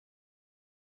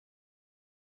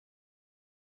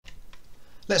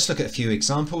Let's look at a few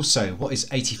examples. So what is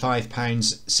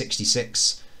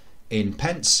 £85.66 in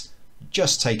pence?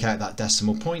 Just take out that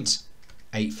decimal point,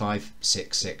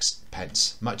 8566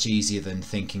 pence. Much easier than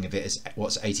thinking of it as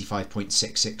what's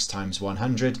 85.66 times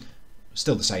 100.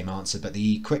 Still the same answer, but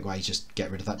the quick way is just get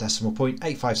rid of that decimal point,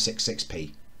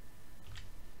 8566p.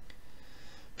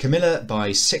 Camilla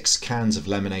buys 6 cans of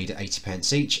lemonade at 80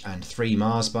 pence each and 3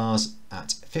 Mars bars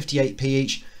at 58p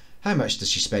each. How much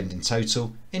does she spend in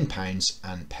total in pounds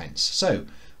and pence? So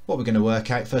what we're going to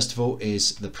work out first of all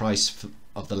is the price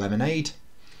of the lemonade.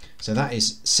 So that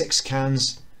is 6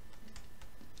 cans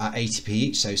at 80p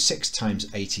each, so 6 times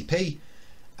 80p.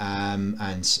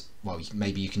 And well,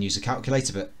 maybe you can use a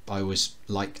calculator, but I always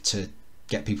like to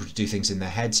get people to do things in their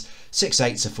heads. 6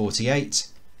 8s are 48.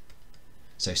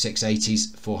 So 6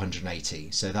 80s,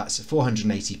 480. So that's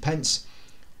 480 pence,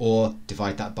 or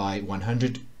divide that by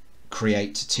 100,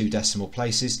 create 2 decimal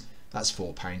places, that's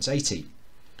 £4.80.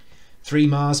 3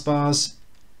 Mars bars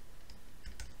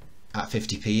at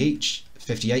 50p each,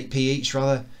 58p each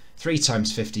rather, 3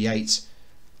 times 58,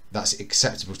 that's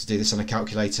acceptable to do this on a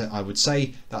calculator, I would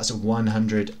say. That's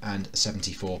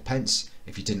 174 pence.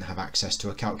 If you didn't have access to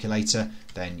a calculator,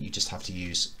 then you just have to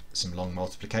use some long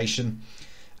multiplication.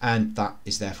 And that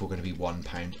is therefore going to be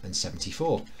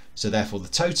 £1.74. So therefore the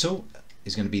total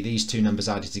is going to be these two numbers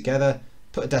added together.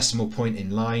 Put a decimal point in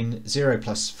line. 0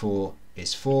 plus 4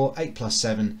 is 4. 8 plus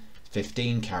 7,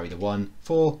 15. Carry the 1.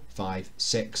 4, 5,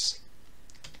 6.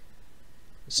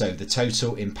 So the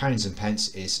total in pounds and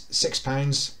pence is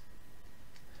 £6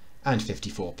 and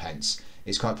 54 pence.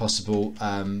 It's quite possible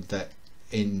that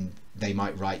they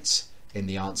might write in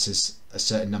the answers a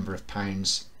certain number of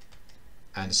pounds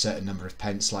and a certain number of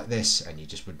pence like this, and you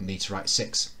just would need to write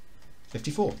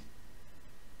 6.54.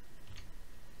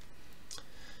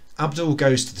 Abdul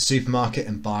goes to the supermarket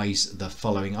and buys the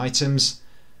following items.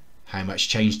 How much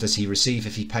change does he receive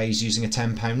if he pays using a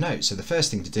 £10 note? So the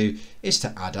first thing to do is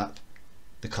to add up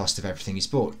the cost of everything he's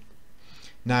bought.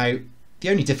 Now the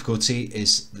only difficulty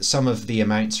is that some of the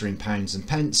amounts are in pounds and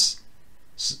pence,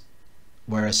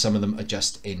 whereas some of them are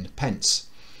just in pence.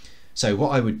 So what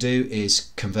I would do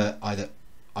is convert either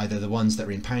the ones that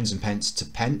are in pounds and pence to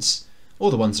pence,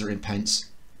 or the ones that are in pence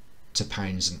to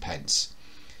pounds and pence.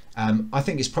 I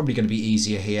think it's probably going to be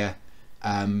easier here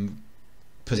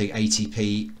putting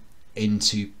 80p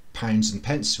into pounds and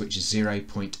pence, which is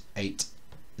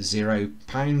 0.80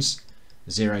 pounds,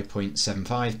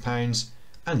 0.75 pounds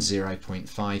and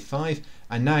 0.55,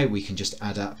 and now we can just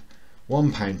add up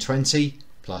 £1.20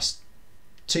 plus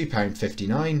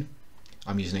 £2.59.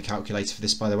 I'm using a calculator for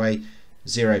this, by the way.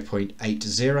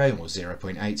 0.80 or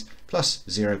 0.8 plus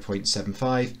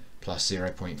 0.75 plus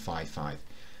 0.55.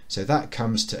 So that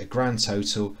comes to a grand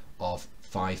total of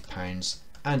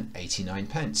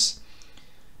 £5.89.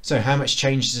 So how much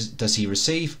change does he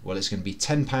receive? Well, it's going to be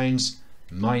 £10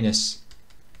 minus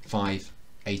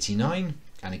 £5.89,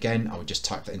 and again I would just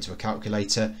type that into a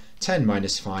calculator. 10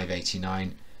 minus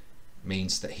 £5.89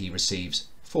 means that he receives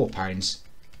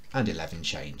 £4.11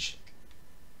 change.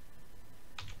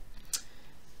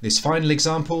 This final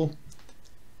example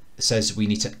says we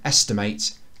need to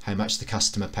estimate how much the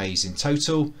customer pays in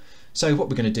total. So what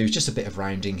we're going to do is just a bit of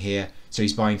rounding here. So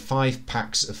he's buying 5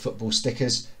 packs of football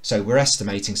stickers. So we're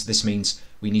estimating, so this means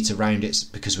we need to round it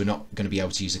because we're not going to be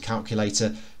able to use a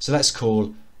calculator. So let's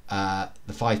call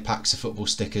the 5 packs of football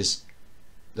stickers,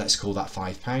 let's call that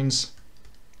 £5.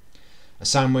 A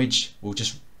sandwich, we'll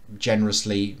just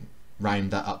generously round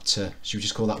that up to, should we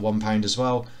just call that £1 as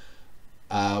well?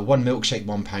 1 milkshake,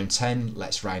 £1.10,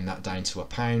 let's round that down to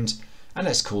 £1, and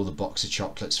let's call the box of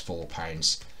chocolates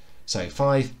 £4. So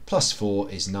 5 plus 4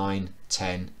 is 9,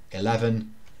 10,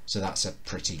 11, so that's a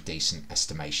pretty decent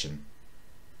estimation.